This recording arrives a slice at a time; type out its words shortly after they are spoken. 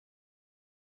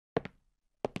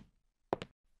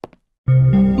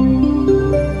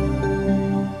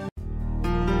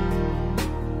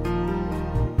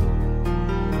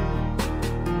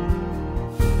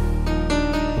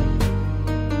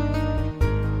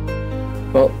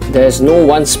Well, there is no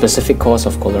one specific cause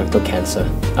of colorectal cancer.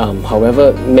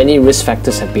 However, many risk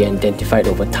factors have been identified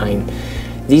over time.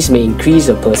 These may increase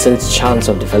a person's chance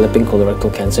of developing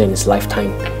colorectal cancer in his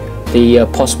lifetime. The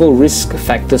possible risk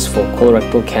factors for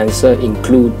colorectal cancer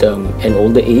include an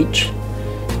older age,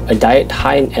 a diet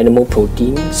high in animal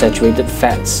protein, saturated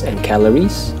fats and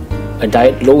calories, a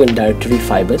diet low in dietary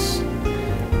fibers,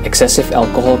 excessive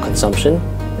alcohol consumption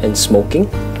and smoking,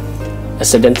 a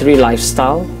sedentary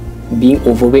lifestyle, being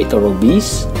overweight or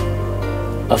obese,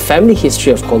 a family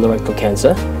history of colorectal cancer,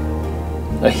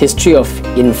 a history of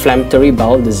inflammatory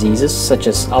bowel diseases such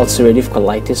as ulcerative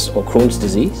colitis or Crohn's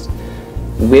disease,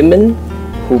 women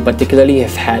who particularly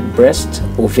have had breast,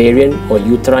 ovarian or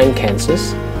uterine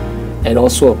cancers, and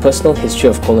also a personal history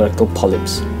of colorectal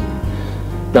polyps.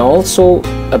 Now also,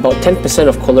 about 10%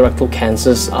 of colorectal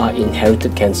cancers are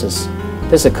inherited cancers.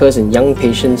 This occurs in young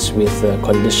patients with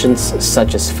conditions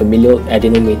such as familial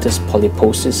adenomatous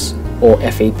polyposis or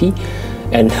FAP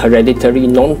and hereditary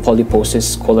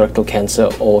non-polyposis colorectal cancer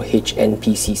or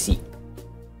HNPCC.